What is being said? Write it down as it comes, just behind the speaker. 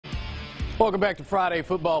Welcome back to Friday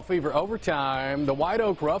Football Fever Overtime. The White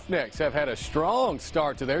Oak Roughnecks have had a strong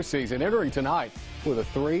start to their season, entering tonight with a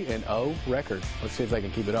 3-0 record. Let's see if they can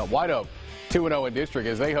keep it up. White Oak 2-0 in district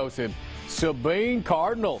as they hosted Sabine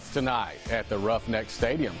Cardinals tonight at the Roughnecks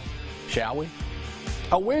Stadium. Shall we?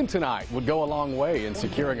 A win tonight would go a long way in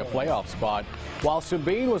securing a playoff spot, while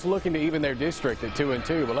Sabine was looking to even their district at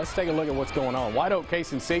 2-2. But let's take a look at what's going on. White Oak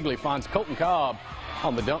Casey Siegley finds Colton Cobb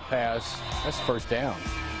on the dump pass. That's first down.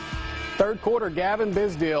 Third quarter, Gavin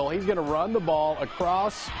Bisdale, he's going to run the ball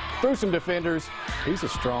across through some defenders. He's a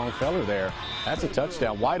strong fella there. That's a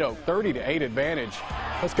touchdown. White Oak 30-8 advantage.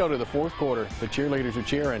 Let's go to the fourth quarter. The cheerleaders are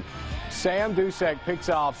cheering. Sam Dusak picks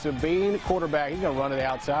off Sabine quarterback. He's going to run to the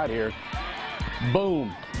outside here.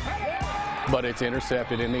 Boom. But it's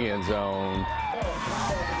intercepted in the end zone.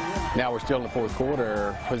 Now we're still in the fourth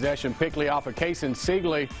quarter. Possession Pickley off of Casey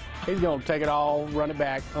Siegley. He's going to take it all, run it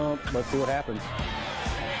back. Let's see what happens.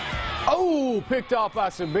 Oh, picked off by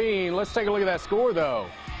Sabine. Let's take a look at that score, though.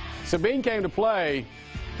 Sabine came to play,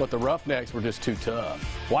 but the Roughnecks were just too tough.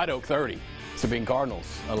 White Oak 30, Sabine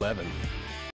Cardinals 11.